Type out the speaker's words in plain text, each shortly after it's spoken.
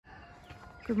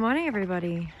Good morning,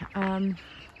 everybody.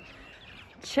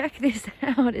 Check this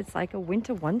out. It's like a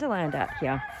winter wonderland out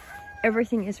here.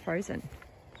 Everything is frozen.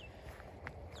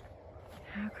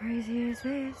 How crazy is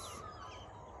this?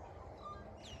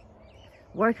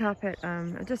 Woke up at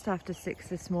just after 6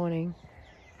 this morning,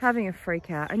 having a freak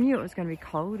out. I knew it was going to be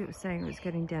cold. It was saying it was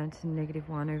getting down to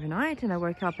 -1 overnight, and I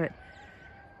woke up at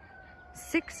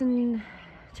 6 and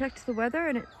checked the weather,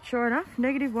 and it, sure enough,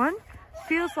 -1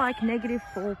 feels like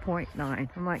 -4.9.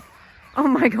 I'm like, oh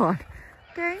my god.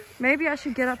 Okay, maybe I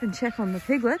should get up and check on the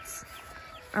piglets.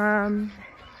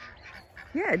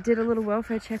 Yeah, did a little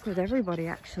welfare check with everybody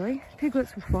actually.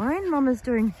 Piglets were fine. Mama's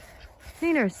doing,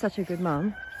 Nina is such a good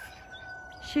mum.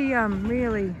 She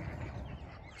really,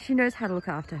 she knows how to look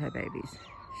after her babies.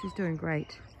 She's doing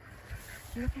great.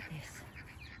 Look at this.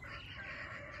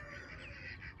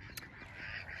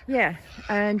 Yeah,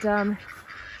 and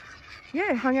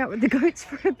yeah, hung out with the goats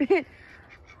for a bit.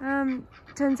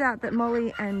 Turns out that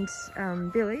Molly and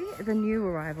Billy, the new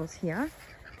arrivals here,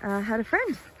 had a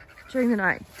friend during the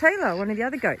night. Taylor, one of the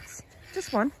other goats,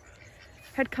 just one,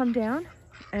 had come down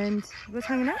and was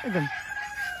hanging out with them.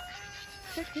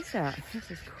 Check this out.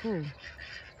 This is cool.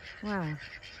 Wow.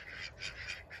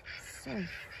 So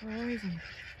frozen.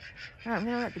 Alright, I'm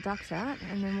going to let the ducks out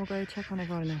and then we'll go check on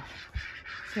everyone now.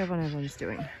 See how everyone's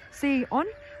doing. See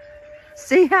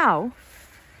how?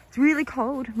 It's really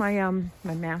cold. My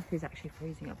mouth is actually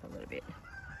freezing up a little bit.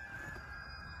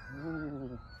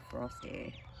 Ooh,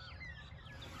 frosty.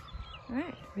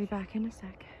 Alright, be back in a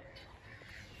sec.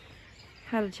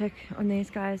 Had to check on these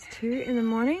guys too in the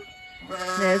morning.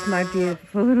 There's my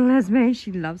beautiful little Esme.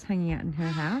 She loves hanging out in her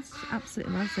house. She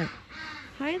absolutely loves it.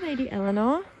 Hi, Lady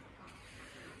Eleanor.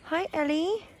 Hi,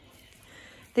 Ellie.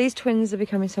 These twins are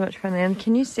becoming so much fun. And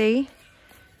can you see?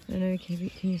 I don't know,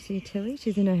 can you see Tilly?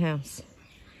 She's in her house.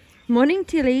 Morning,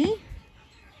 Tilly.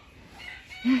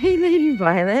 Hey, Lady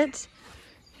Violet.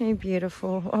 Hey,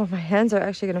 beautiful. Oh, my hands are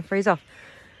actually going to freeze off.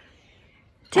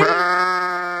 Tilly.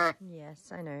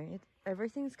 Yes, I know.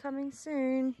 Everything's coming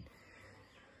soon.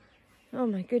 Oh,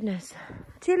 my goodness.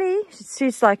 Tilly.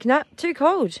 She's like, no, too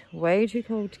cold. Way too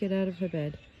cold to get out of her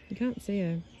bed. You can't see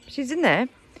her. She's in there.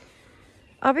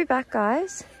 I'll be back,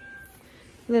 guys.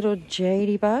 Little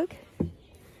Jady bug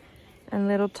and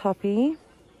little Toppy.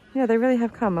 Yeah, they really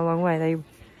have come a long way. They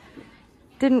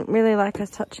didn't really like us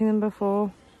touching them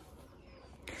before.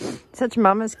 Such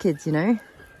mama's kids, you know.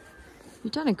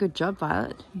 You've done a good job,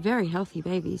 Violet. Very healthy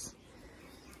babies.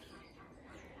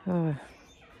 Oh.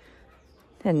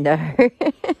 And no.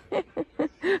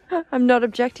 I'm not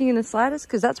objecting in the slightest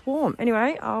because that's warm.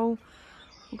 Anyway, we'll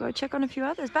go check on a few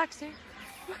others. Back soon.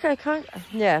 Okay, can't.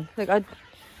 Yeah, look,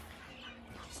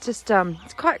 it's just,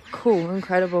 it's quite cool,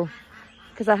 incredible,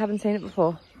 because I haven't seen it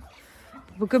before.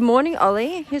 Well, good morning,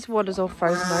 Ollie. His water's all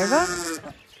frozen over.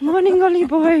 Morning, Ollie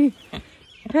boy.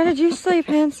 How did you sleep,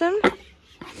 handsome?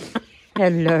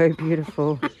 Hello,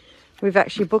 beautiful. We've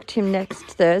actually booked him next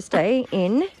Thursday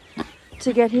in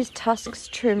to get his tusks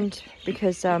trimmed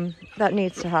because that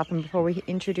needs to happen before we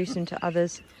introduce him to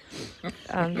others.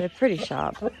 They're pretty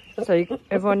sharp. So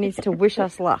everyone needs to wish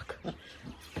us luck.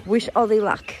 Wish Ollie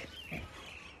luck.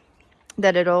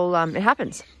 That it all, it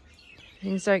happens.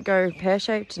 Things don't go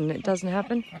pear-shaped and it doesn't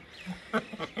happen.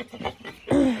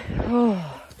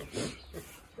 Oh.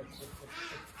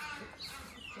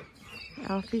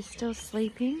 Alfie's still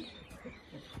sleeping.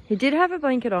 He did have a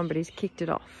blanket on, but he's kicked it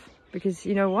off. Because,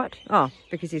 you know what? Oh,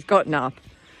 because he's gotten up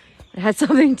and had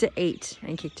something to eat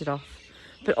and kicked it off.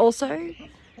 But also,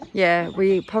 yeah,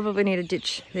 we probably need to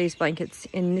ditch these blankets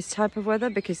in this type of weather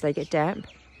because they get damp.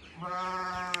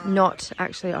 Not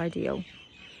actually ideal.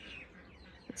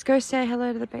 Let's go say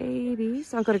hello to the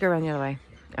babies. I've got to go around the other way.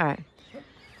 All right.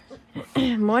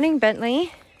 Morning,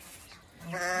 Bentley.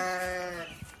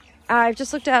 I've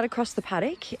just looked out across the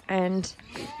paddock and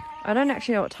I don't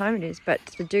actually know what time it is, but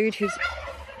the dude who's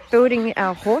building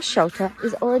our horse shelter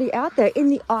is already out there in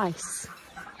the ice.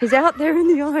 He's out there in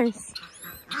the ice,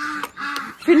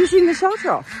 finishing the shelter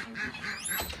off.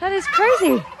 That is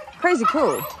crazy. Crazy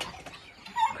cool.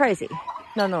 Crazy,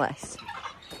 nonetheless.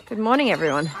 Good morning,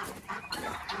 everyone.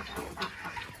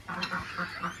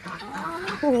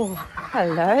 Oh,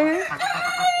 hello,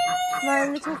 my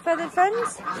little feathered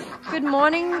friends. Good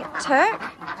morning, Turk.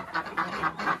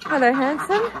 Hello,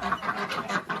 handsome.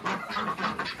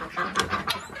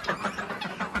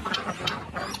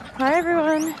 Hi,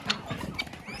 everyone.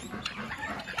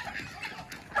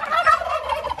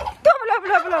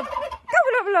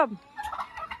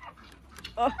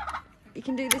 Oh, you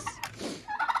can do this.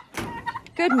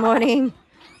 Good morning.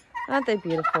 Aren't they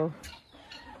beautiful?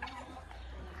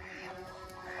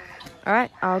 All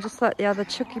right, I'll just let the other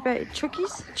chooky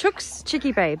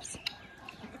babes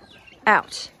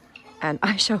out, and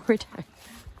I shall return.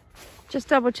 Just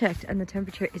double checked, and the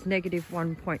temperature is negative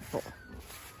 1.4.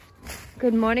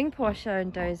 Good morning, Portia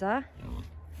and Dozer.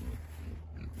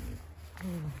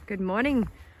 Good morning,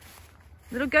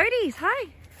 little goaties. Hi.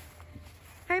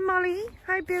 Hey, Molly.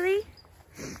 Hi, Billy.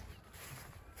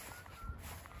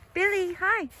 Billy,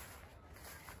 hi.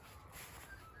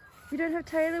 You don't have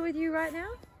Taylor with you right now?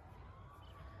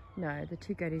 No, the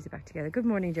two goaties are back together. Good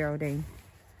morning, Geraldine.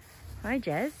 Hi,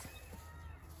 Jazz.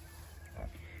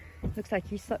 Looks like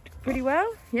you slept pretty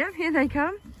well. Yeah, here they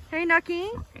come. Hey, Nucky.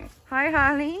 Hi,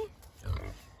 Harley.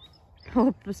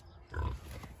 Oh, just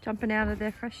jumping out of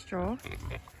their fresh straw.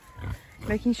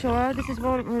 Making sure this is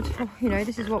what we're,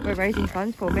 this is what we're raising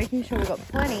funds for. Making sure we've got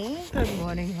plenty. Good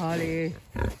morning, Harley.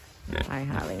 Hi,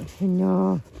 Harley.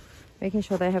 No. Making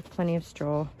sure they have plenty of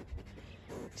straw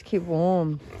to keep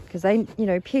warm. Because they,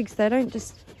 pigs, they don't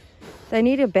just, they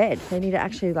need a bed. They need to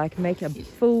actually like make a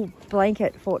full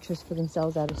blanket fortress for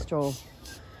themselves out of straw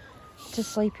to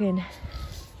sleep in.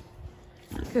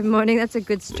 Good morning. That's a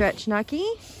good stretch, Nucky.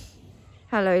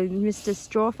 Hello, Mr.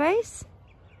 Strawface.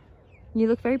 You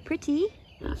look very pretty.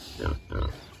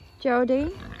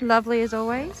 Geraldine, lovely as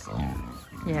always.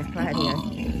 Yeah, glad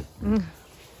you.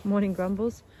 Morning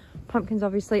grumbles. Pumpkin's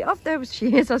obviously, oh, there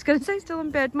she is. I was going to say still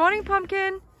in bed. Morning,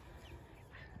 Pumpkin.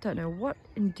 Don't know what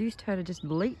induced her to just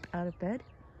leap out of bed.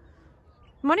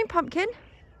 Morning, Pumpkin.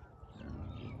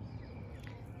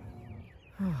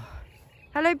 Oh.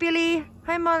 Hello, Billy.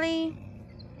 Hi, Molly.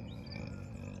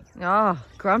 Oh,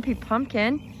 grumpy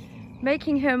Pumpkin.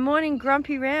 Making her morning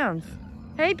grumpy rounds.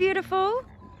 Hey, beautiful.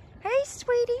 Hey,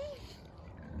 sweetie.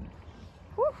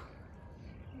 Whew.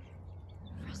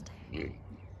 Frosty.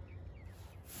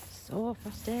 So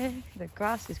frosty. The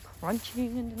grass is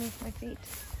crunching underneath my feet.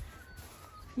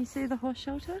 Can you see the horse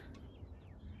shelter?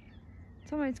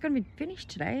 It's going to be finished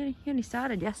today. It only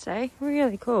started yesterday.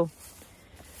 Really cool.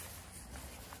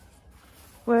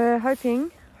 We're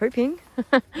hoping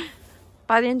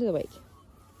by the end of the week,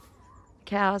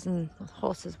 cows and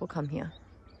horses will come here.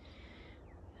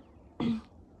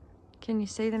 Can you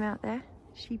see them out there?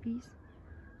 Sheepies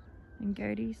and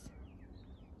goaties.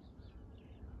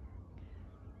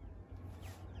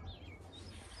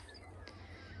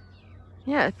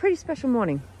 Yeah, a pretty special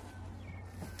morning.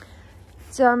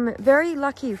 So very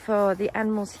lucky for the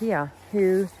animals here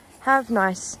who have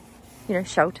nice,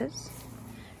 shelters,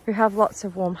 who have lots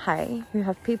of warm hay, who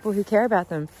have people who care about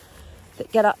them,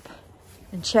 that get up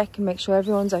and check and make sure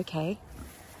everyone's okay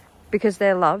because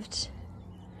they're loved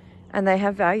and they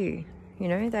have value.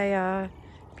 They are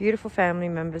beautiful family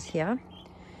members here.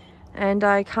 And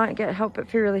I can't help but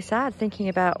feel really sad thinking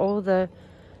about all the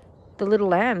little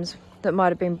lambs that might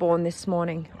have been born this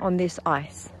morning on this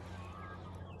ice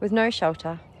with no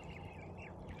shelter,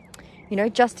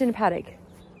 just in a paddock.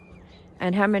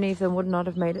 And how many of them would not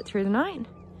have made it through the night?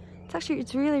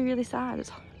 It's really, really sad.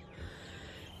 It's,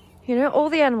 all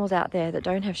the animals out there that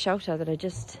don't have shelter, that are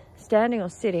just standing or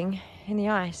sitting in the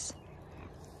ice.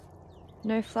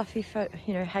 No fluffy,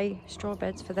 hay, straw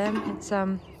beds for them. It's,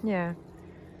 yeah,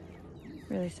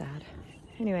 really sad.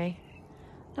 Anyway,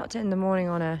 not to end the morning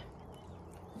on a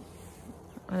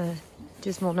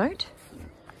dismal note.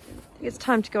 I think it's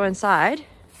time to go inside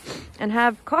and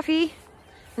have coffee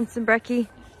and some brekkie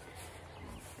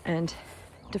and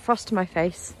defrost my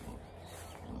face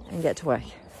and get to work.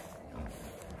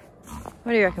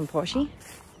 What do you reckon, Portia?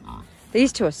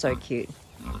 These two are so cute.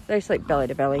 They sleep belly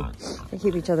to belly. They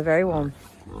keep each other very warm.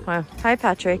 Wow. Hi,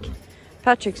 Patrick.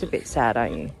 Patrick's a bit sad,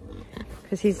 aren't you?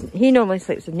 Because he normally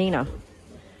sleeps with Nina.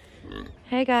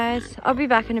 Hey guys, I'll be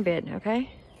back in a bit,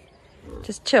 okay?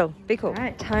 Just chill, be cool. All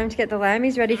right, time to get the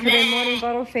lammies ready for their morning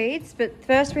bottle feeds. But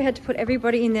first we had to put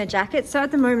everybody in their jackets. So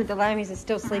at the moment the lammies are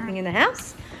still sleeping in the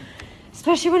house,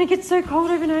 especially when it gets so cold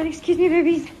overnight. Excuse me,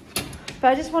 babies.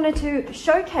 But I just wanted to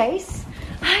showcase,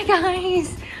 hi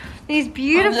guys, these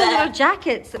beautiful little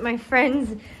jackets that my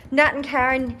friends Nat and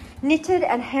Karen knitted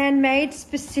and handmade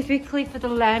specifically for the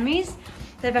lammies.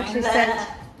 They've actually sent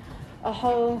a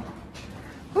whole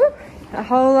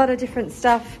lot of different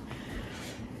stuff.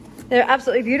 They're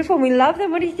absolutely beautiful and we love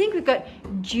them. What do you think? We've got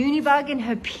Junibug in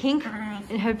her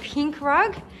pink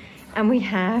rug. And we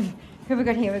have, who have we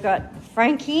got here? We've got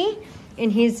Frankie in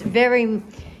his very,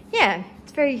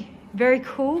 it's very, very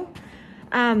cool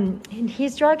in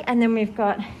his rug. And then we've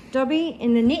got Dobby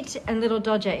in the knit and little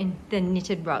Dodger in the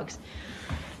knitted rugs.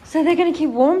 So they're gonna keep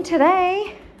warm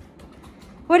today.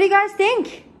 What do you guys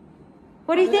think?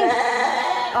 What do you think?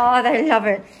 Oh, they love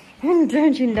it.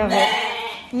 Don't you love it?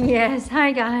 Yes,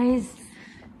 hi guys.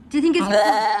 Do you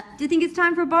think it's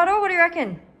time for a bottle? What do you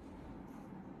reckon?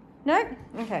 No?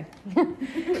 Okay.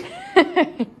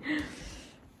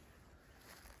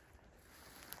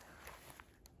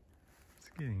 It's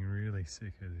getting really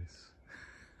sick of this.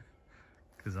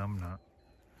 Because I'm not.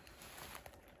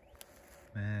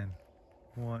 Man,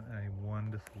 what a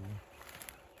wonderful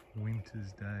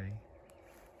winter's day.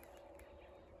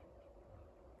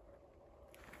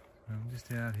 I'm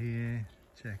just out here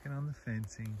checking on the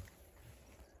fencing.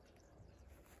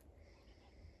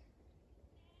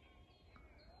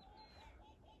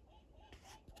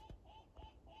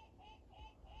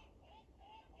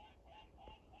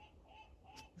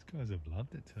 These guys have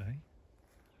loved it today.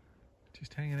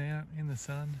 Just hanging out in the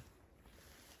sun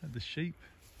at the sheep.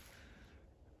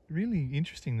 Really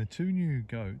interesting, the two new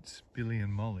goats, Billy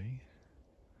and Molly,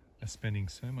 are spending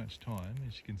so much time,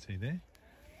 as you can see there,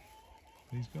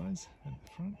 these guys at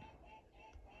the front,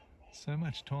 so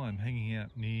much time hanging out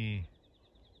near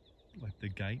like the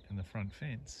gate and the front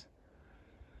fence.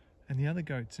 And the other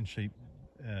goats and sheep,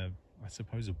 I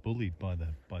suppose, are bullied by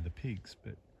the pigs,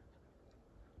 but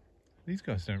these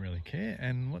guys don't really care.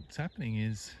 And what's happening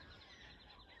is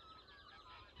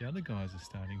the other guys are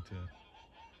starting to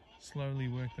slowly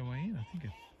work their way in. I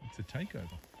think it's a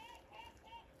takeover.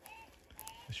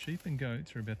 The sheep and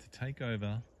goats are about to take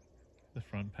over the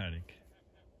front paddock.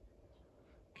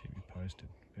 Keep you posted.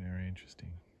 Very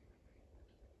interesting.